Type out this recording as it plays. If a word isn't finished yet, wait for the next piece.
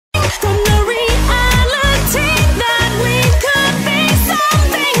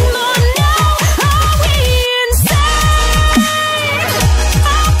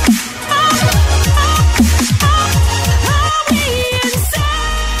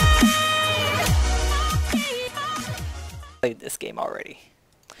played this game already.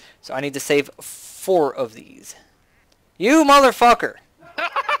 So I need to save 4 of these. You motherfucker!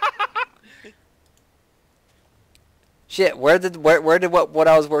 Shit, where did what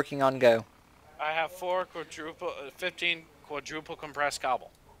I was working on go? I have 15 quadruple compressed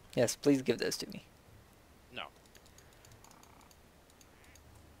cobble. Yes, please give those to me. No.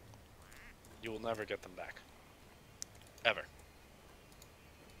 You will never get them back. Ever.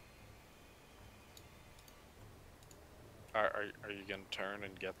 Are you gonna turn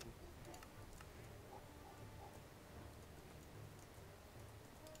and get them?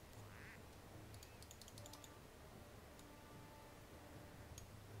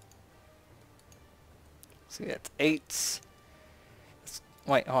 So that's 8.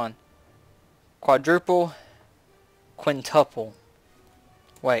 Wait, hold on. Quadruple, quintuple.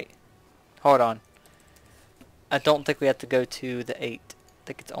 Wait, hold on. I don't think we have to go to the 8. I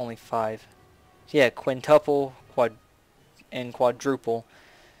think it's only 5. Yeah, quintuple, and quadruple.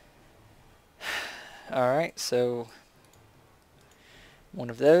 Alright, so 1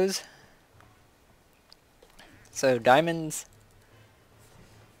 of those. So diamonds.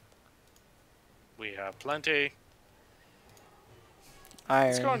 We have plenty. Iron.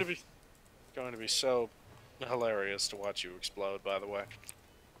 It's going to be so hilarious to watch you explode, by the way.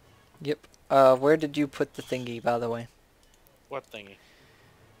 Yep. Where did you put the thingy, by the way? What thingy?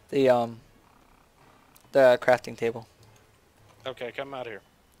 The crafting table. Okay, come out here.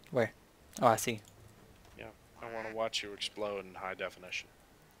 Where? Oh, I see. Yeah, I want to watch you explode in high definition.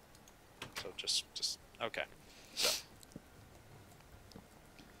 So just okay. So.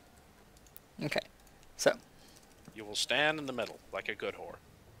 Okay. So. You will stand in the middle like a good whore.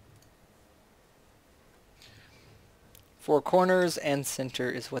 4 corners and center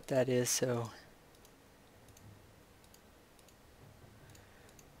is what that is, so.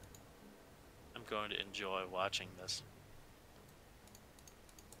 I'm going to enjoy watching this.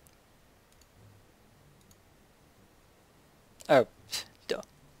 Oh, duh. I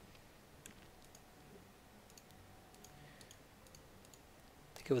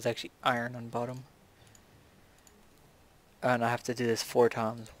think it was actually iron on bottom. And I have to do this 4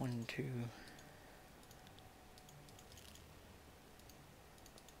 times. 1, 2.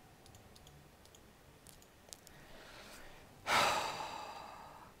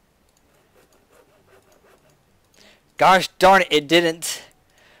 Gosh darn it, it didn't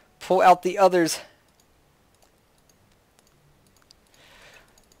pull out the others.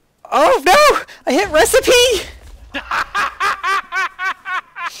 Oh no! I hit recipe!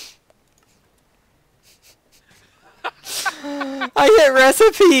 I hit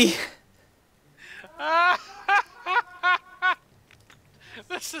recipe!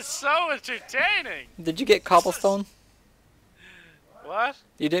 This is so entertaining! Did you get cobblestone? What?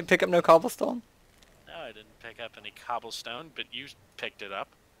 You didn't pick up no cobblestone? No, I didn't pick up any cobblestone, but you picked it up.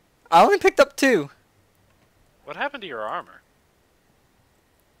 I only picked up 2. What happened to your armor?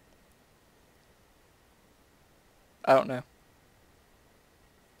 I don't know.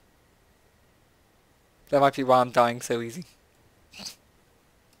 That might be why I'm dying so easy.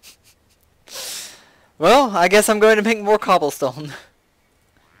 Well, I guess I'm going to make more cobblestone.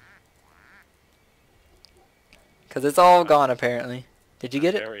 Because it's all gone apparently. Did you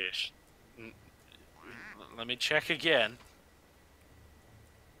get it? Let me check again.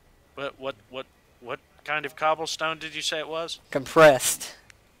 But what kind of cobblestone did you say it was? Compressed.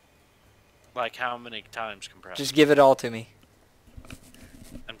 Like how many times compressed? Just give it all to me.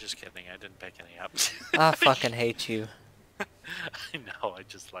 I'm just kidding. I didn't pick any up. I fucking hate you. I know. I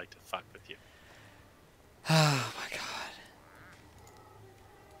just like to fuck with you. Oh my god.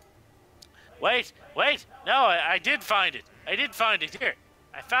 Wait. No, I did find it. I did find it. Here.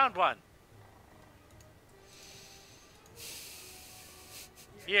 I found one.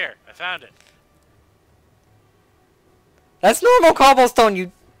 Here. I found it. That's normal cobblestone,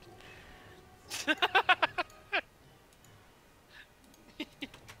 you...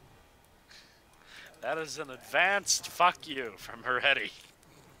 That is an advanced fuck you from Heretti.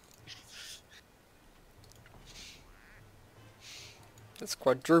 That's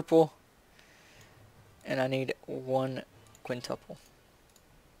quadruple. And I need 1 quintuple.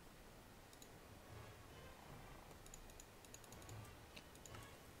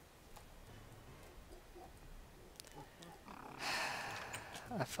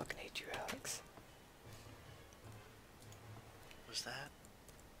 I fucking hate you, Alex. Was that?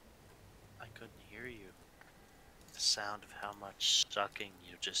 I couldn't hear you. The sound of how much sucking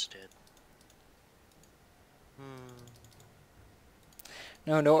you just did.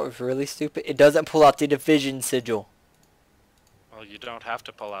 No, it was really stupid. It doesn't pull out the division sigil. Well, you don't have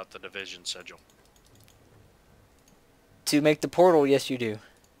to pull out the division sigil. to make the portal, yes you do.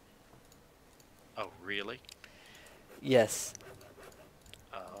 Oh, really? Yes.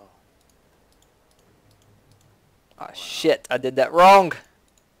 Oh. Ah, shit, I did that wrong.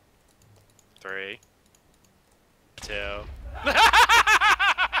 3, 2.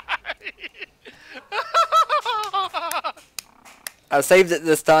 I saved it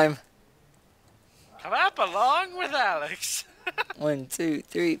this time. Come up along with Alex. 1, 2,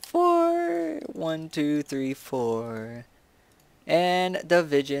 3, 4. 1, 2, 3, 4. And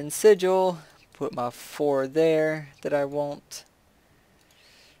division sigil. Put my 4 there that I want.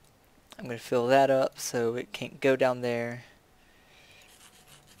 I'm going to fill that up so it can't go down there.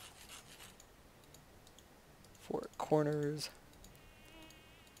 4 corners.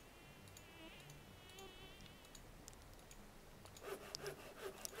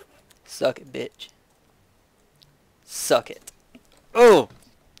 Suck it, bitch. Suck it. Oh!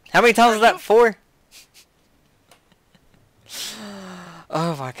 How many times was that? 4?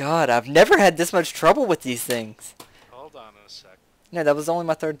 Oh my god, I've never had this much trouble with these things. Hold on a sec. No, that was only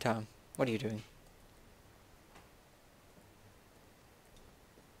my 3rd time. What are you doing?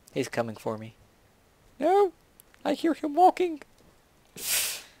 He's coming for me. No! I hear him walking.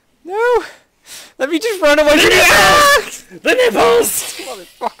 No! Let me just run away from the The nipples!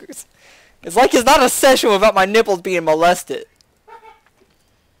 motherfuckers. It's like it's not a session without my nipples being molested.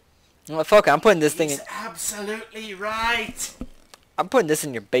 Well, fuck it, I'm putting this thing in... He's absolutely right. I'm putting this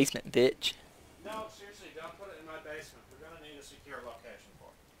in your basement, bitch. No, seriously, don't put it in my basement. We're gonna need a secure location for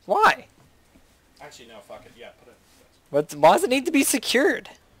it. Why? Actually, no, fuck it. Yeah, put it in the basement. Why does it need to be secured?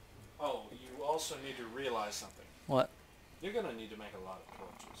 Oh, you also need to realize something. What? You're gonna need to make a lot of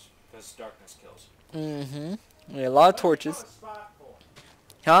torches, because darkness kills. Mm-hmm. Yeah, a lot of torches. What a spot for it.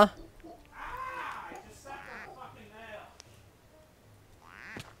 Huh? Ah! I just sucked on the fucking nail.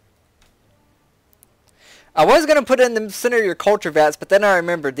 I was going to put it in the center of your culture vats, but then I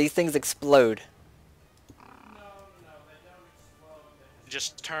remembered these things explode. No, they don't explode. They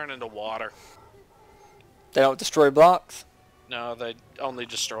Just turn into water. They don't destroy blocks? No, they only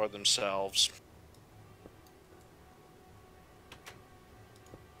destroy themselves.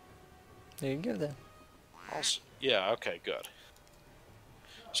 There you go then. Also, yeah, okay, good.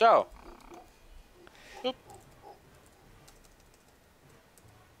 So. Oop.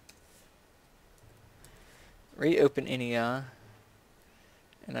 Reopen NEI.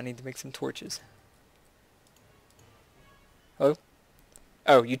 And I need to make some torches. Oh?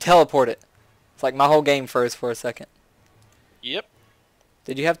 Oh, you teleport it. It's like my whole game froze for a second. Yep.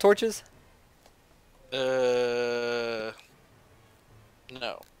 Did you have torches? No.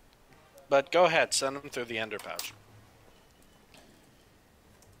 But go ahead, send them through the ender pouch.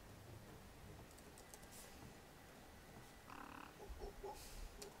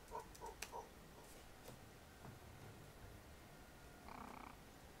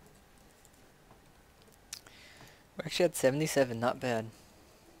 We actually had 77, not bad.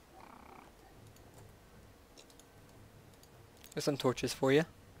 There's some torches for you.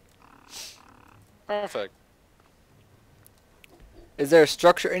 Perfect. Is there a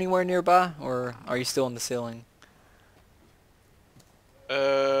structure anywhere nearby, or are you still in the ceiling?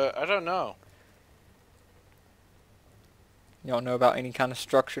 I don't know. You don't know about any kind of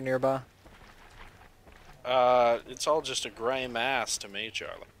structure nearby? It's all just a gray mass to me,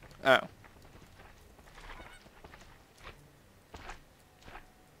 Charlie. Oh.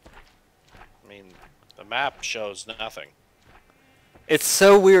 I mean, the map shows nothing. It's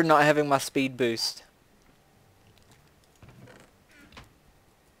so weird not having my speed boost.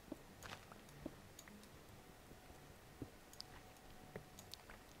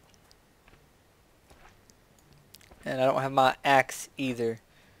 And I don't have my axe either.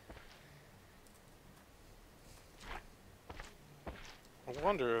 I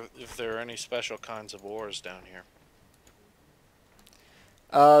wonder if there are any special kinds of ores down here.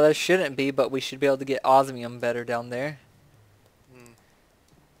 There shouldn't be, but we should be able to get osmium better down there.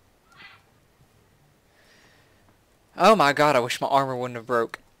 Oh my god, I wish my armor wouldn't have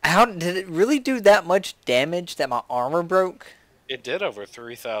broke. How did it really do that much damage that my armor broke? It did over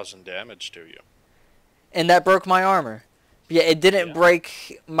 3,000 damage to you. And that broke my armor. Yeah, it didn't Yeah.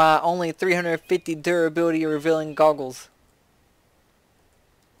 break my only 350 durability revealing goggles.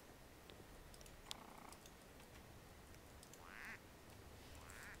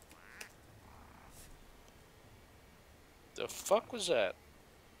 The fuck was that?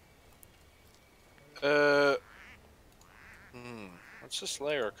 What's this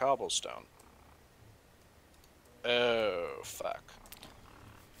layer of cobblestone? Oh, fuck.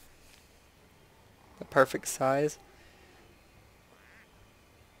 The perfect size.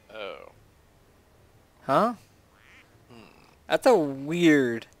 Oh. Huh? That's a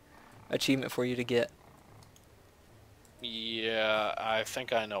weird achievement for you to get. Yeah, I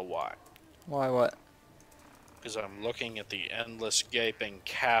think I know why. Why what? Because I'm looking at the endless gaping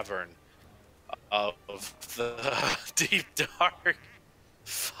cavern of the deep dark.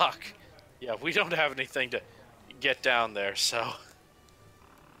 Fuck. Yeah, we don't have anything to get down there, so...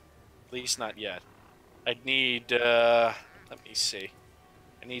 At least not yet. I'd need, let me see.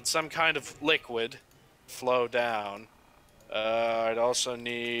 I need some kind of liquid flow down. I'd also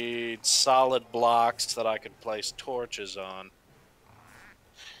need solid blocks that I could place torches on.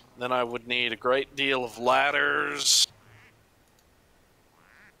 Then I would need a great deal of ladders.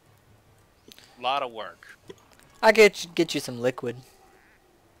 A lot of work. I get you some liquid.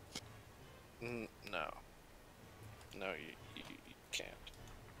 No. No, you can't.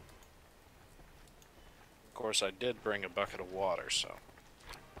 Of course, I did bring a bucket of water, so...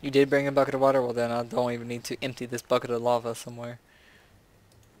 You did bring a bucket of water? Well then I don't even need to empty this bucket of lava somewhere.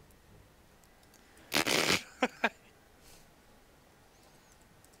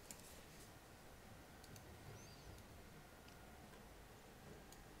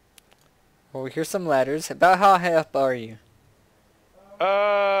 Well, here's some ladders. About how high up are you?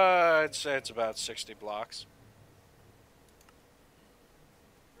 I'd say it's about 60 blocks.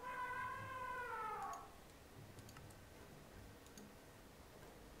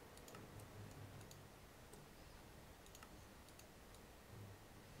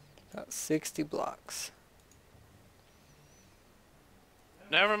 About 60 blocks.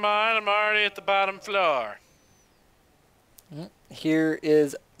 Never mind, I'm already at the bottom floor. Here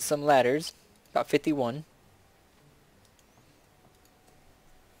is some ladders. About 51.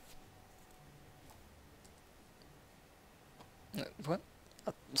 What?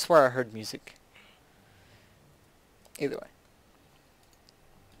 I swear I heard music. Either way.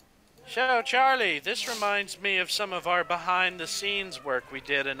 So, Charlie, this reminds me of some of our behind-the-scenes work we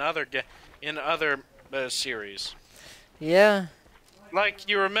did in other series. Yeah. Like,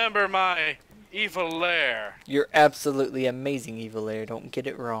 you remember my evil lair? You're absolutely amazing, Evil Lair. Don't get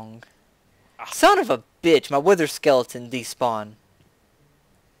it wrong. Son of a bitch! My wither skeleton despawned.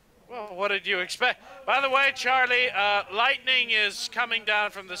 Well, what did you expect? By the way, Charlie, lightning is coming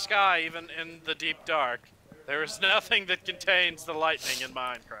down from the sky, even in the deep dark. There is nothing that contains the lightning in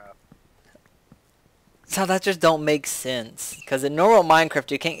Minecraft. So that just don't make sense. Because in normal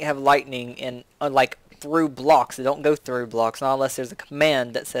Minecraft, you can't have lightning in like through blocks. It don't go through blocks, not unless there's a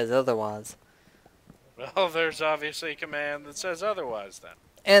command that says otherwise. Well, there's obviously a command that says otherwise, then.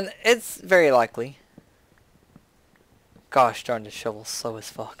 And it's very likely. Gosh darn, this shovel's slow as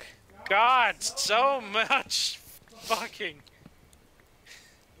fuck. God, so much fucking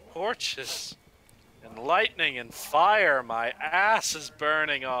torches and lightning and fire. My ass is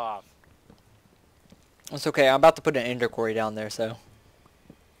burning off. It's okay, I'm about to put an ender quarry down there, so.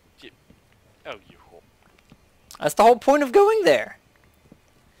 Oh, you whore. That's the whole point of going there.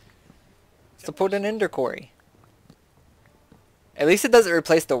 It's to put an ender quarry. At least it doesn't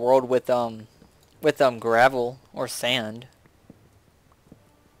replace the world with gravel or sand.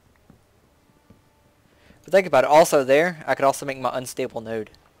 But think about it. Also there, I could also make my unstable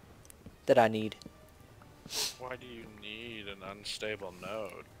node that I need Why do you need an unstable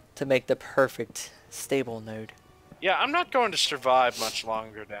node? to make the perfect stable node. Yeah, I'm not going to survive much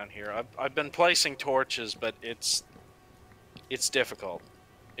longer down here. I've been placing torches, but it's difficult.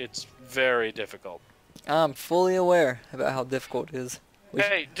 It's very difficult. I'm fully aware about how difficult it is.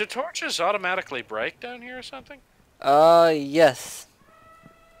 Hey, do torches automatically break down here or something? Yes.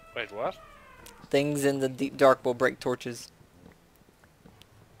 Wait, what? Things in the deep dark will break torches.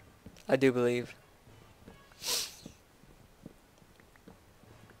 I do believe.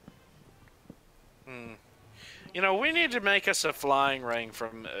 You know, we need to make us a flying ring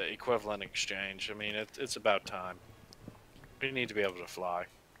from equivalent exchange. I mean, it's about time. We need to be able to fly.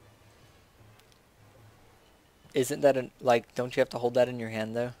 Isn't that like, don't you have to hold that in your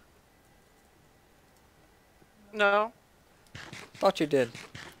hand though? No. Thought you did.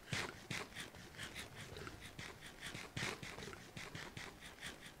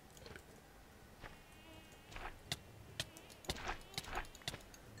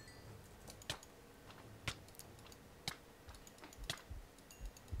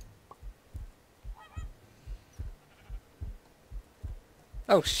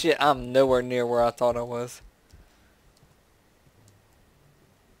 Oh shit, I'm nowhere near where I thought I was.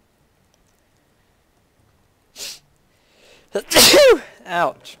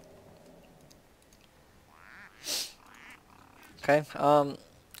 Ouch. Okay, I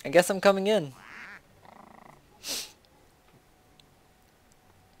guess I'm coming in.